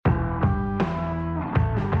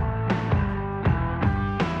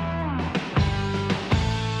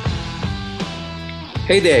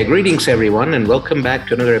Hey there, greetings everyone, and welcome back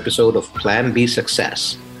to another episode of Plan B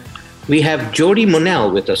Success. We have Jody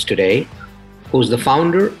Monell with us today, who's the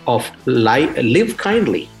founder of Live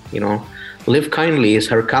Kindly. Live Kindly is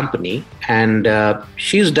her company, and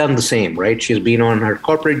she's done the same, right? She's been on her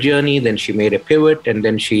corporate journey, then she made a pivot, and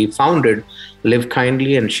then she founded Live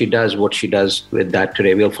Kindly, and she does what she does with that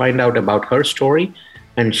today. We'll find out about her story,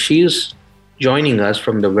 and she's joining us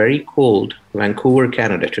from the very cold Vancouver,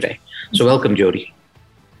 Canada today. So welcome, Jody.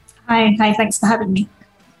 Hi, thanks for having me.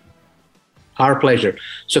 Our pleasure.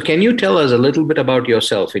 So can you tell us a little bit about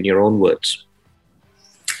yourself in your own words?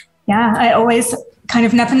 Yeah, I always kind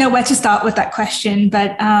of never know where to start with that question,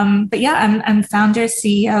 but yeah, I'm founder,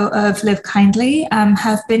 CEO of Live Kindly.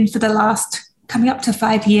 Have been for the last coming up to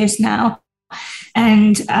 5 years now,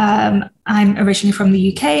 and I'm originally from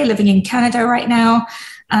the UK, living in Canada right now.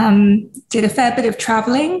 Did a fair bit of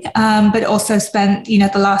traveling, but also spent,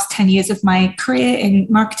 the last 10 years of my career in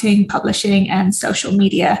marketing, publishing, and social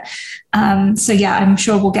media. So yeah, I'm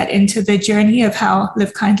sure we'll get into the journey of how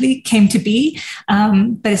Live Kindly came to be.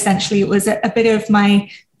 But essentially, it was a bit of my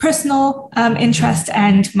personal interest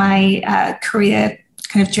and my career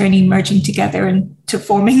kind of journey merging together into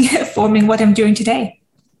forming what I'm doing today.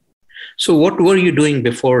 So what were you doing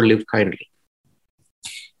before Live Kindly?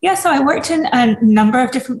 Yeah, so I worked in a number of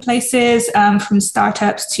different places, from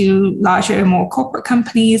startups to larger, more corporate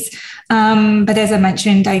companies. But as I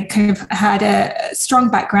mentioned, I kind of had a strong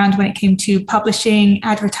background when it came to publishing,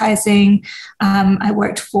 advertising. I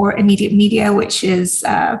worked for Immediate Media, which is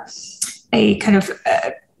a kind of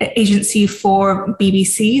agency for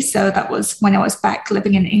BBC. So that was when I was back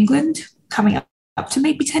living in England, coming up to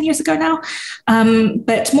maybe 10 years ago now.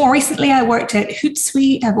 But more recently, I worked at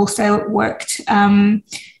Hootsuite. I've also worked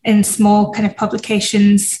in small kind of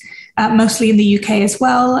publications, mostly in the UK as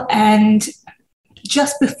well. And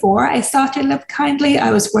just before I started Live Kindly, I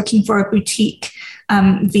was working for a boutique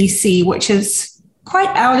VC, which is quite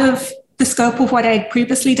out of the scope of what I'd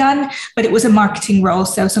previously done, but it was a marketing role,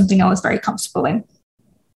 so something I was very comfortable in.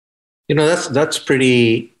 That's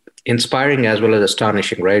pretty inspiring as well as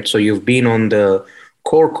astonishing, right? So you've been on the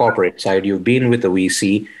core corporate side, you've been with the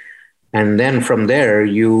VC, and then from there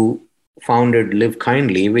you founded Live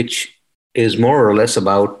Kindly, which is more or less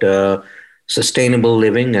about sustainable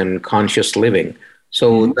living and conscious living.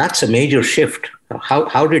 So that's a major shift.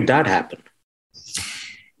 How did that happen?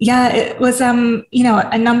 Yeah, it was,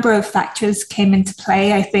 a number of factors came into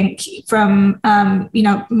play. I think from,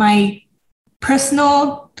 my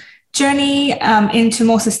personal journey into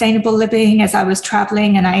more sustainable living as I was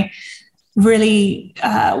traveling, and I really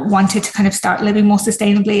wanted to kind of start living more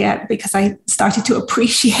sustainably because I started to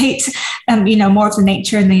appreciate, more of the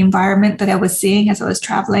nature and the environment that I was seeing as I was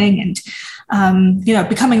traveling, and,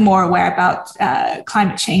 becoming more aware about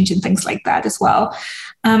climate change and things like that as well.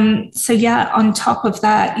 So yeah, on top of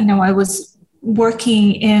that, I was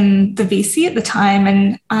working in the VC at the time,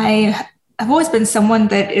 and I've always been someone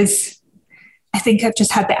that is, I think I've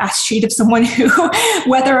just had the attitude of someone who,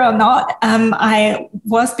 whether or not I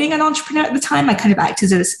was being an entrepreneur at the time, I kind of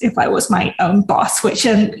acted as if I was my own boss, which,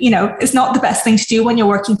 is not the best thing to do when you're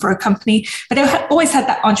working for a company. But I always had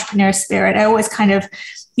that entrepreneur spirit. I always kind of,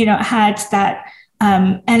 had that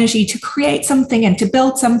energy to create something and to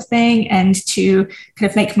build something and to kind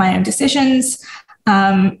of make my own decisions.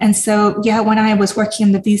 And so, yeah, when I was working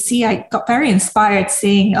in the VC, I got very inspired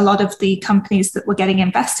seeing a lot of the companies that were getting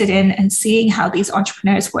invested in and seeing how these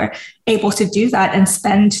entrepreneurs were able to do that and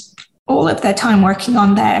spend all of their time working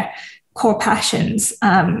on their core passions,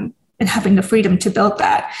 and having the freedom to build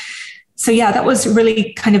that. So, yeah, that was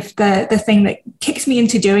really kind of the thing that kicked me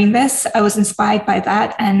into doing this. I was inspired by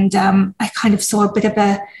that. And I kind of saw a bit of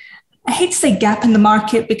I hate to say gap in the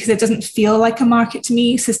market because it doesn't feel like a market to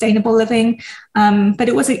me, sustainable living. But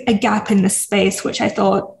it was a gap in this space, which I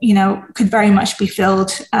thought, could very much be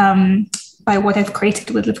filled by what I've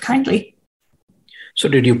created with Live Kindly. So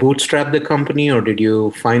did you bootstrap the company or did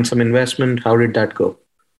you find some investment? How did that go?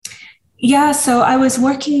 Yeah, so I was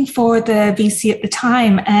working for the VC at the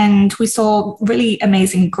time, and we saw really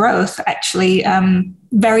amazing growth, actually,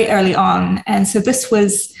 very early on. And so this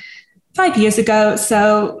was 5 years ago.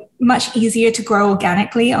 So much easier to grow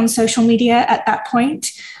organically on social media at that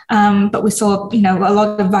point. But we saw, a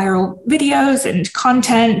lot of viral videos and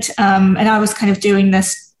content. And I was kind of doing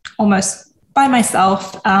this almost by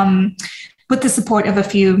myself, with the support of a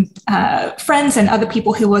few friends and other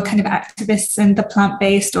people who were kind of activists in the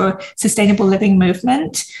plant-based or sustainable living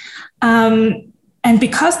movement. And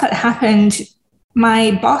because that happened,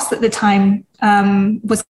 my boss at the time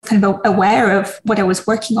was kind of aware of what I was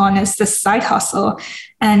working on as this side hustle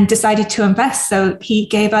and decided to invest. So he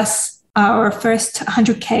gave us our first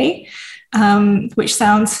 100K, which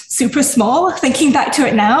sounds super small thinking back to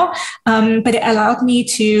it now. But it allowed me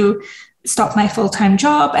to stop my full-time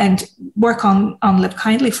job and work on Live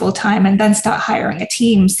Kindly full-time and then start hiring a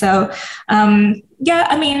team. So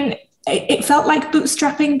it felt like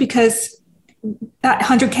bootstrapping because that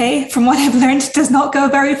 100K, from what I've learned, does not go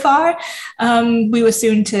very far. We were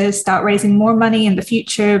soon to start raising more money in the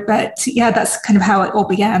future, but yeah, that's kind of how it all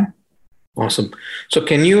began. Awesome. So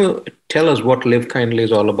can you tell us what Live Kindly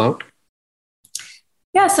is all about?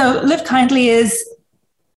 Yeah, so Live Kindly is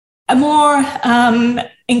a more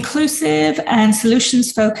inclusive and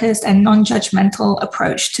solutions-focused and non-judgmental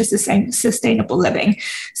approach to sustainable living.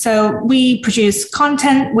 So we produce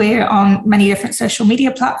content. We're on many different social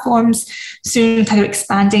media platforms, soon kind of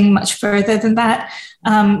expanding much further than that.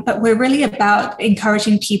 But we're really about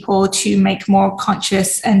encouraging people to make more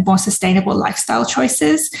conscious and more sustainable lifestyle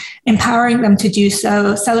choices, empowering them to do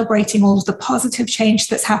so, celebrating all of the positive change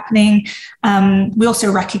that's happening. We also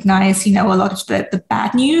recognize, a lot of the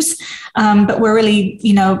bad news, but we're really,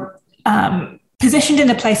 positioned in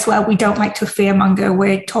a place where we don't like to fearmonger.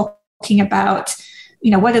 We're talking about,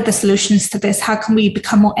 what are the solutions to this? How can we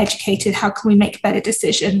become more educated? How can we make better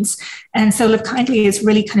decisions? And so Live Kindly is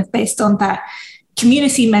really kind of based on that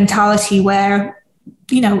community mentality where,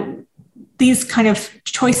 these kind of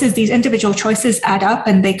choices, these individual choices add up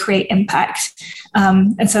and they create impact.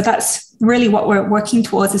 And so that's really what we're working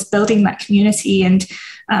towards, is building that community and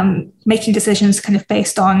making decisions kind of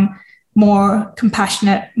based on more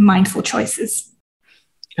compassionate, mindful choices.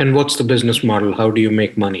 And what's the business model? How do you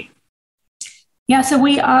make money? Yeah, so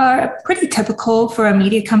we are pretty typical for a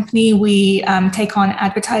media company. We take on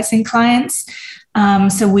advertising clients.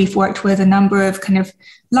 So we've worked with a number of kind of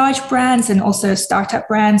large brands and also startup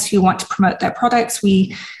brands who want to promote their products.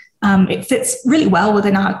 It fits really well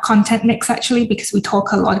within our content mix, actually, because we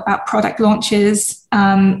talk a lot about product launches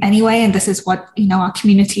anyway, and this is what, our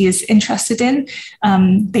community is interested in.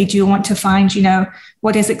 They do want to find,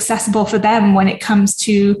 what is accessible for them when it comes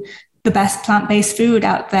to the best plant-based food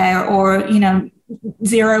out there, or,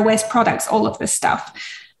 zero waste products, all of this stuff.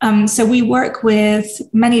 So we work with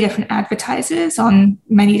many different advertisers on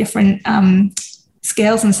many different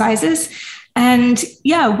scales and sizes. And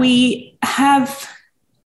yeah, we have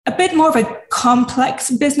a bit more of a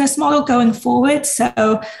complex business model going forward.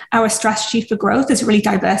 So our strategy for growth is really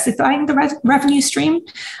diversifying the revenue stream.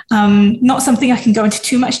 Not something I can go into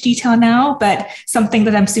too much detail now, but something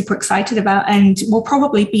that I'm super excited about. And we'll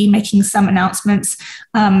probably be making some announcements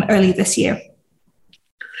early this year.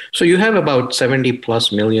 So you have about 70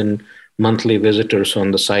 plus million monthly visitors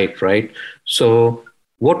on the site, right? So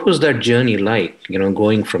what was that journey like,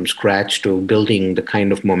 going from scratch to building the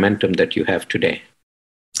kind of momentum that you have today?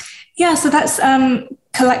 Yeah, so that's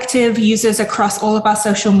collective users across all of our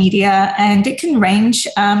social media, and it can range.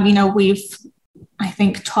 We've, I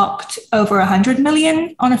think, topped over 100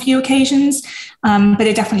 million on a few occasions, but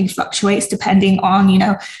it definitely fluctuates depending on,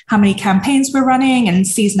 how many campaigns we're running and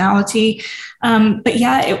seasonality. But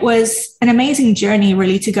yeah, it was an amazing journey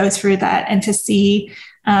really to go through that and to see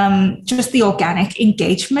just the organic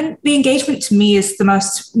engagement. The engagement to me is the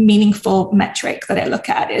most meaningful metric that I look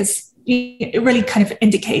at. It really kind of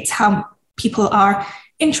indicates how people are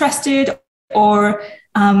interested or,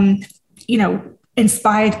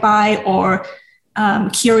 inspired by or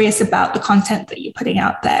curious about the content that you're putting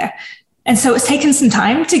out there. And so it's taken some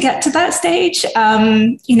time to get to that stage.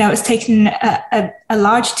 It's taken a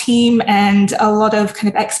large team and a lot of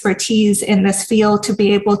kind of expertise in this field to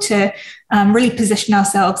be able to really position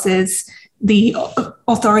ourselves as the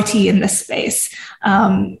authority in this space.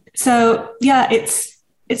 So yeah,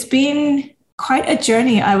 it's been quite a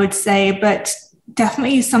journey, I would say, but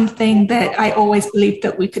definitely something that I always believed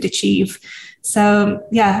that we could achieve. So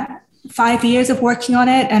yeah, 5 years of working on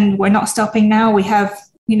it, and we're not stopping now. We have,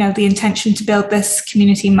 the intention to build this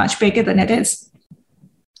community much bigger than it is.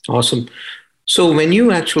 Awesome. So when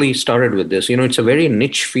you actually started with this, it's a very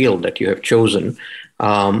niche field that you have chosen.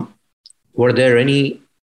 Were there any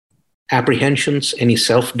apprehensions, any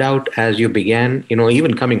self-doubt as you began,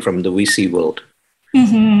 even coming from the VC world?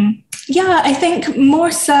 Mm-hmm. Yeah, I think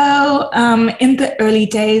more so in the early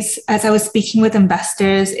days, as I was speaking with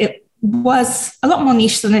investors, it was a lot more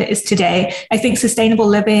niche than it is today. I think sustainable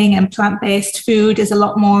living and plant-based food is a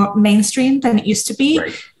lot more mainstream than it used to be.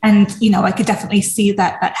 Right. And, I could definitely see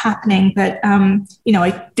that happening, but,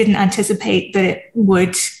 I didn't anticipate that it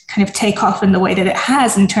would kind of take off in the way that it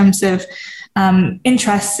has in terms of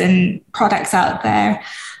interests and products out there.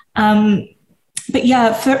 But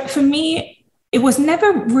yeah, for me, it was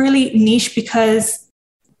never really niche because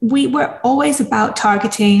we were always about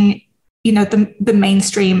targeting the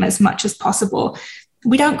mainstream as much as possible.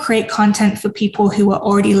 We don't create content for people who are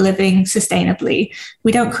already living sustainably.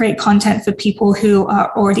 We don't create content for people who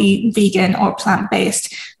are already vegan or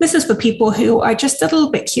plant-based. This is for people who are just a little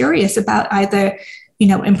bit curious about either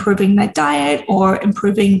improving their diet or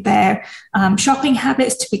improving their shopping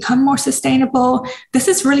habits to become more sustainable. This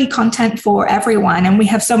is really content for everyone. And we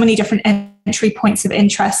have so many different entry points of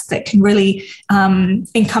interest that can really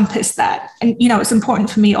encompass that. And, it's important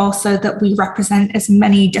for me also that we represent as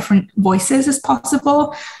many different voices as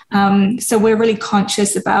possible. So we're really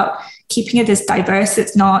conscious about keeping it as diverse.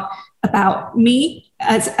 It's not about me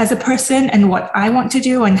as a person and what I want to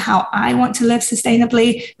do and how I want to live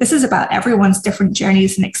sustainably. This is about everyone's different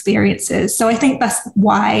journeys and experiences. So I think that's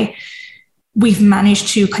why we've managed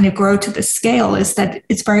to kind of grow to this scale, is that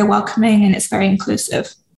it's very welcoming and it's very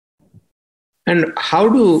inclusive. And how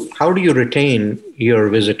do you retain your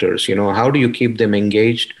visitors? How do you keep them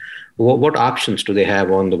engaged? What options do they have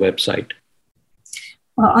on the website?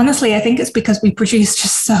 Well, honestly, I think it's because we produce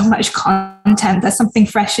just so much content. There's something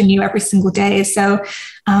fresh and new every single day. So,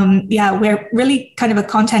 we're really kind of a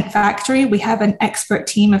content factory. We have an expert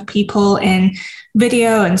team of people in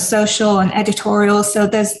video and social and editorial. So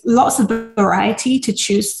there's lots of variety to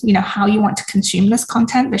choose, how you want to consume this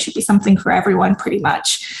content. There should be something for everyone pretty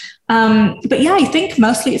much. I think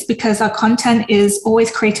mostly it's because our content is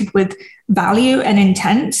always created with value and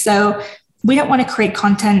intent. So we don't want to create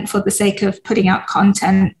content for the sake of putting out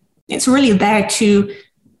content. It's really there to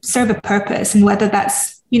serve a purpose. And whether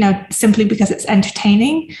that's, simply because it's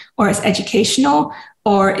entertaining or it's educational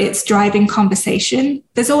or it's driving conversation,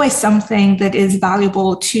 there's always something that is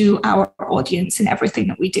valuable to our audience in everything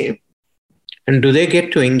that we do. And do they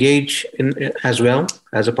get to engage in as well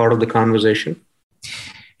as a part of the conversation?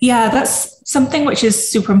 Yeah, that's something which is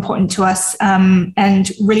super important to us and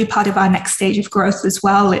really part of our next stage of growth as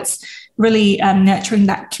well. It's really nurturing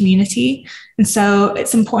that community. And so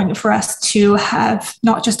it's important for us to have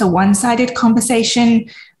not just a one-sided conversation.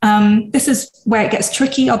 This is where it gets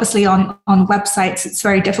tricky. Obviously, on websites, it's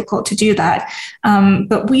very difficult to do that.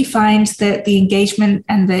 But we find that the engagement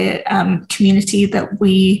and the community that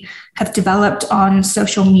we have developed on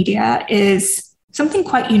social media is something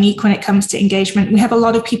quite unique when it comes to engagement. We have a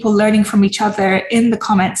lot of people learning from each other in the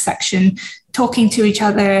comments section, talking to each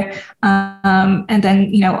other. And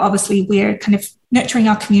then, obviously we're kind of nurturing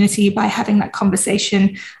our community by having that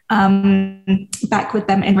conversation back with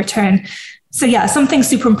them in return. So something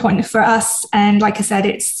super important for us. And like I said,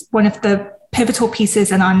 it's one of the pivotal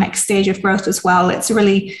pieces in our next stage of growth as well. It's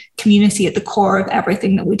really community at the core of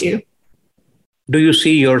everything that we do. Do you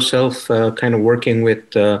see yourself kind of working with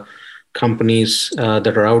companies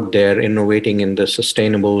that are out there innovating in the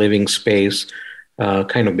sustainable living space,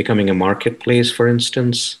 kind of becoming a marketplace, for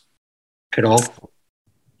instance, at all?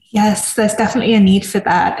 Yes, there's definitely a need for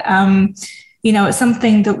that. It's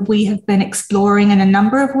something that we have been exploring in a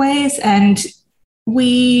number of ways, and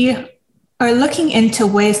we are looking into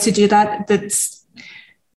ways to do that that's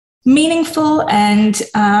meaningful and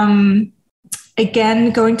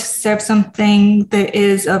again, going to serve something that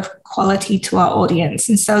is of quality to our audience.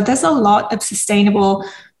 And so there's a lot of sustainable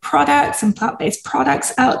products and plant-based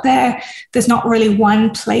products out there. There's not really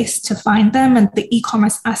one place to find them. And the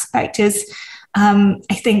e-commerce aspect is, I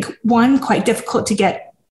think, one, quite difficult to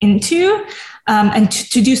get into and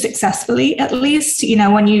to do successfully, at least.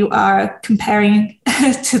 When you are comparing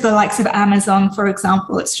to the likes of Amazon, for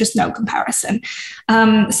example, it's just no comparison.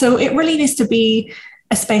 So it really needs to be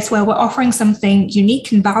a space where we're offering something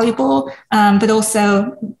unique and valuable, but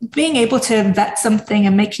also being able to vet something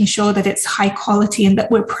and making sure that it's high quality and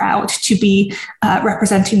that we're proud to be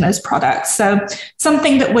representing those products. So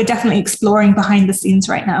something that we're definitely exploring behind the scenes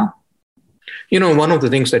right now. One of the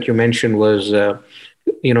things that you mentioned was,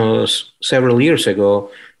 several years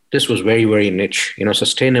ago, this was very, very niche.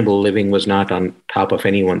 Sustainable living was not on top of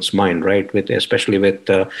anyone's mind, right? Especially with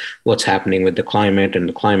what's happening with the climate and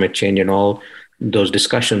the climate change and all those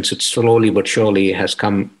discussions, it slowly but surely has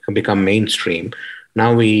become mainstream.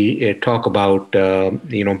 Now we talk about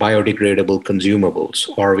biodegradable consumables,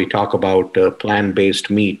 or we talk about plant-based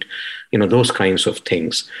meat, those kinds of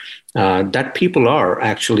things that people are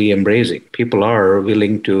actually embracing. People are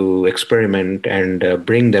willing to experiment and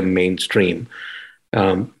bring them mainstream.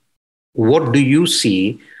 What do you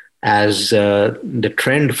see as the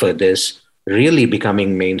trend for this really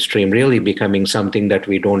becoming mainstream, really becoming something that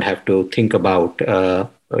we don't have to think about,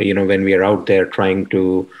 when we are out there trying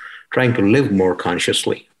to live more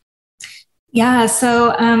consciously? Yeah, so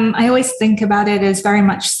I always think about it as very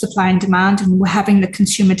much supply and demand, and we're having the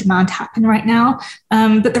consumer demand happen right now.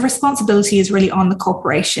 But the responsibility is really on the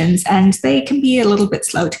corporations, and they can be a little bit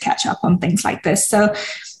slow to catch up on things like this. So,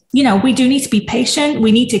 we do need to be patient.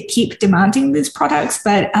 We need to keep demanding these products,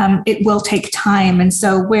 but it will take time. And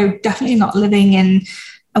so we're definitely not living in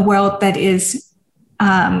a world that is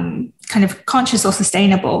kind of conscious or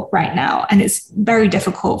sustainable right now. And it's very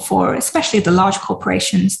difficult for especially the large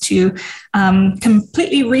corporations to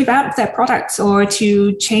completely revamp their products or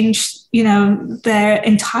to change, their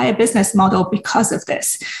entire business model because of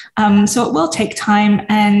this. So it will take time.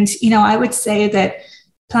 And, I would say that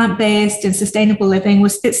plant-based and sustainable living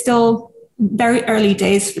it's still very early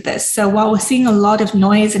days for this. So while we're seeing a lot of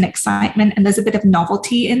noise and excitement and there's a bit of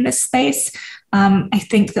novelty in this space, I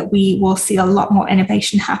think that we will see a lot more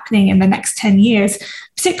innovation happening in the next 10 years,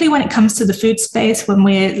 particularly when it comes to the food space, when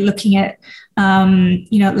we're looking at,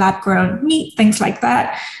 lab-grown meat, things like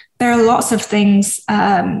that. There are lots of things,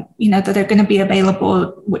 that are going to be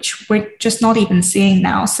available, which we're just not even seeing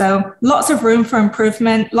now. So lots of room for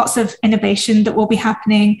improvement, lots of innovation that will be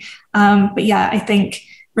happening. But yeah, I think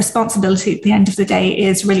responsibility at the end of the day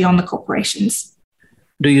is really on the corporations.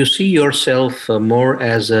 Do you see yourself more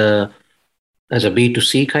as a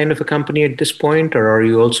B2C kind of a company at this point, or are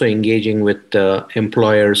you also engaging with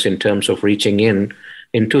employers in terms of reaching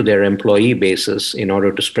into their employee bases in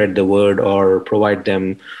order to spread the word or provide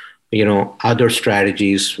them, other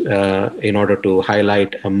strategies in order to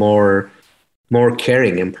highlight a more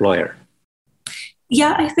caring employer?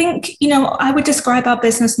 Yeah, I think, I would describe our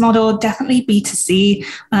business model definitely B2C.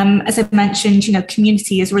 As I mentioned,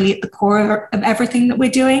 community is really at the core of everything that we're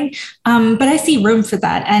doing. But I see room for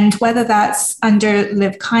that. And whether that's under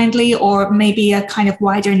Live Kindly or maybe a kind of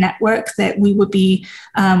wider network that we would be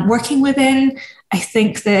working within, I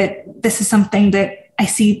think that this is something that I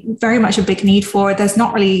see very much a big need for. There's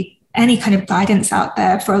not really any kind of guidance out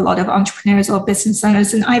there for a lot of entrepreneurs or business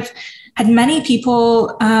owners. And I've had many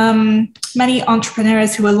people, many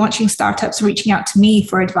entrepreneurs who are launching startups reaching out to me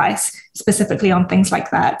for advice specifically on things like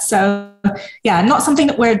that. So yeah, not something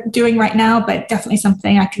that we're doing right now, but definitely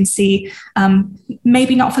something I can see,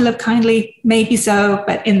 maybe not for Live Kindly, maybe so,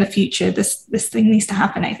 but in the future, this thing needs to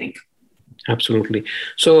happen, I think. Absolutely.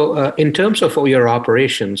 So in terms of your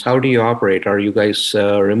operations, how do you operate? Are you guys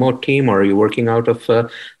a remote team, or are you working out of a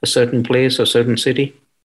certain place, a certain city?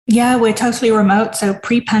 Yeah, we're totally remote. So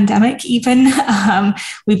pre-pandemic even,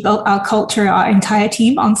 we built our culture, our entire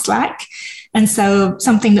team on Slack. And so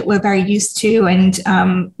something that we're very used to. And,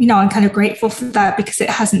 I'm kind of grateful for that because it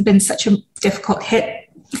hasn't been such a difficult hit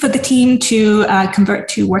for the team to convert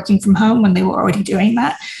to working from home when they were already doing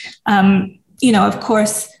that. Of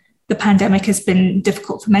course, the pandemic has been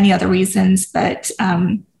difficult for many other reasons, but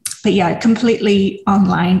yeah, completely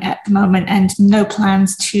online at the moment and no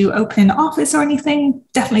plans to open an office or anything.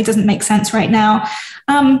 Definitely doesn't make sense right now.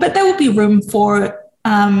 But there will be room for,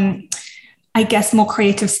 I guess, more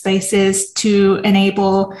creative spaces to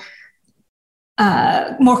enable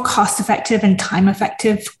more cost-effective and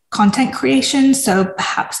time-effective content creation. So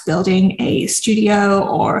perhaps building a studio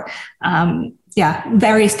or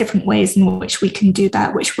various different ways in which we can do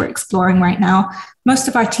that, which we're exploring right now. Most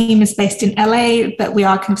of our team is based in LA, but we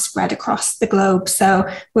are kind of spread across the globe. So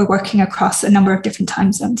we're working across a number of different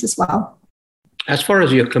time zones as well. As far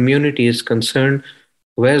as your community is concerned,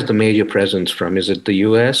 where's the major presence from? Is it the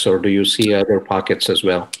US, or do you see other pockets as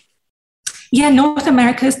well? Yeah, North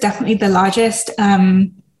America is definitely the largest.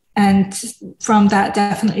 And from that,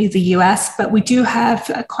 definitely the US. But we do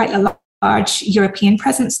have quite a large European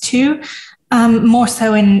presence too. More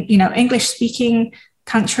so in, English-speaking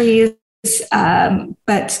countries,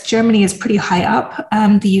 but Germany is pretty high up,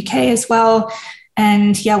 the UK as well.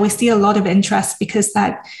 And yeah, we see a lot of interest because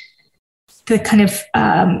the kind of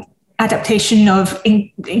adaptation of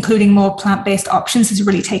including more plant-based options has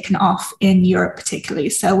really taken off in Europe particularly.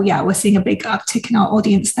 So yeah, we're seeing a big uptick in our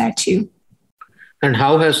audience there too. And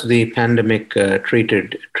how has the pandemic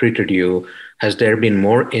treated you? Has there been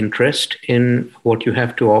more interest in what you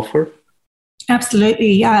have to offer?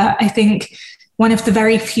 Absolutely. Yeah. I think one of the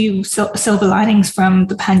very few silver linings from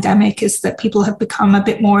the pandemic is that people have become a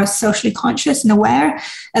bit more socially conscious and aware,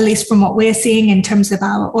 at least from what we're seeing in terms of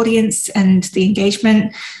our audience and the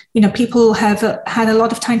engagement. People have had a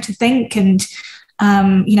lot of time to think and,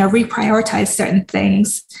 reprioritize certain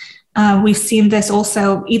things. We've seen this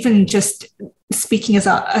also, even just speaking as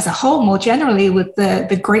a whole, more generally with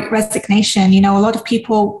the Great Resignation. A lot of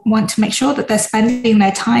people want to make sure that they're spending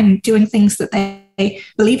their time doing things that they they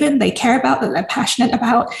believe in, they care about, that they're passionate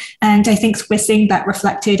about. And I think we're seeing that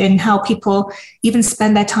reflected in how people even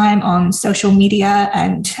spend their time on social media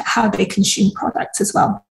and how they consume products as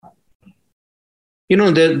well.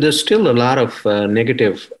 There's still a lot of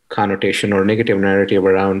negative connotation or negative narrative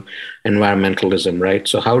around environmentalism, right?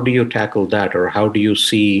 So how do you tackle that, or how do you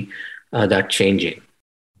see that changing?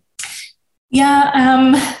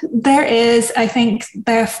 Yeah, there is, I think,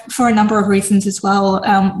 there for a number of reasons as well.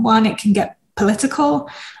 One, it can get political,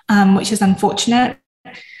 which is unfortunate.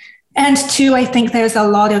 And two, I think there's a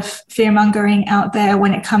lot of fear-mongering out there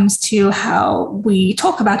when it comes to how we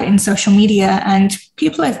talk about it in social media, and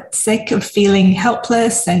people are sick of feeling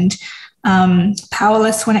helpless and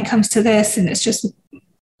powerless when it comes to this. And it's just,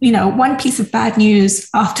 one piece of bad news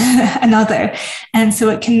after another. And so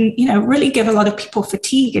it can, really give a lot of people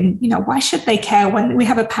fatigue. And, why should they care when we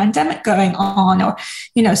have a pandemic going on, or,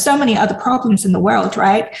 so many other problems in the world,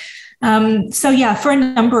 right? So yeah, for a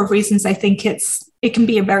number of reasons, I think it can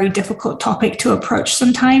be a very difficult topic to approach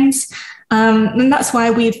sometimes. And that's why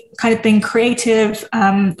we've kind of been creative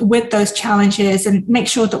with those challenges and make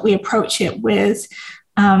sure that we approach it with,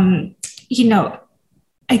 I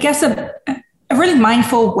guess a really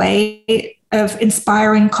mindful way of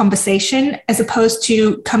inspiring conversation, as opposed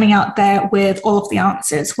to coming out there with all of the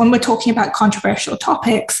answers. When we're talking about controversial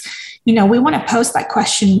topics, we want to pose that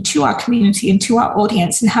question to our community and to our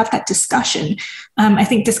audience and have that discussion. I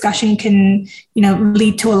think discussion can,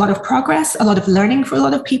 lead to a lot of progress, a lot of learning for a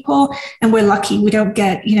lot of people. And we're lucky we don't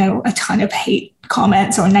get, a ton of hate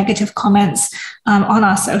comments or negative comments on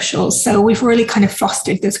our socials. So we've really kind of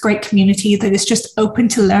fostered this great community that is just open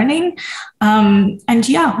to learning. And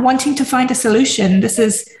yeah, wanting to find a solution. This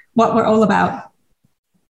is what we're all about.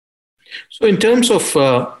 So in terms of,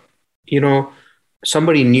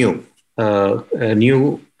 somebody new, a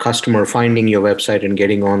new customer finding your website and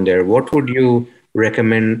getting on there, what would you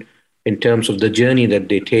recommend in terms of the journey that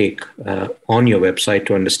they take on your website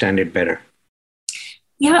to understand it better?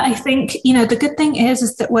 Yeah, I think, the good thing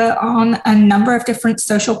is that we're on a number of different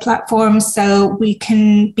social platforms, so we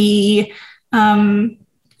can be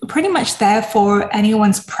pretty much there for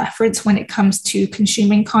anyone's preference when it comes to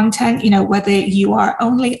consuming content. Whether you are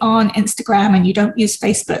only on Instagram and you don't use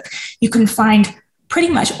Facebook, you can find pretty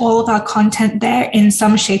much all of our content there in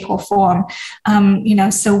some shape or form.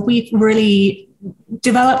 So we've really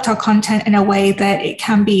developed our content in a way that it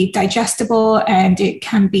can be digestible and it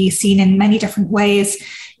can be seen in many different ways.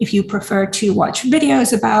 If you prefer to watch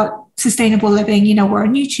videos about sustainable living, we're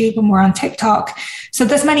on YouTube and we're on TikTok. So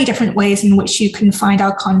there's many different ways in which you can find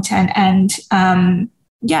our content. And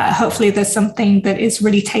hopefully there's something that is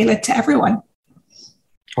really tailored to everyone.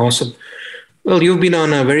 Awesome. Well, you've been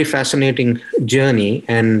on a very fascinating journey,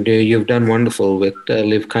 and you've done wonderful with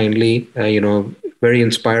Live Kindly, very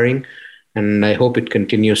inspiring. And I hope it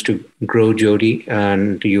continues to grow, Jody.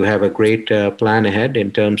 And you have a great plan ahead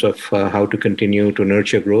in terms of how to continue to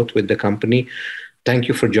nurture growth with the company. Thank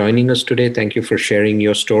you for joining us today. Thank you for sharing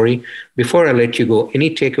your story. Before I let you go,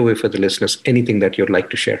 any takeaway for the listeners, anything that you'd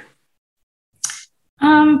like to share?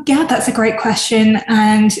 Yeah, that's a great question.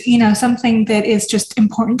 And, something that is just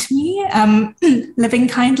important to me, living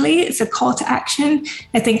kindly, it's a call to action.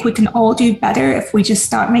 I think we can all do better if we just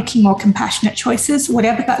start making more compassionate choices,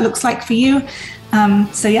 whatever that looks like for you.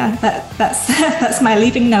 That's my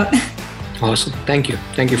leaving note. Awesome. Thank you.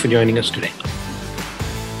 Thank you for joining us today.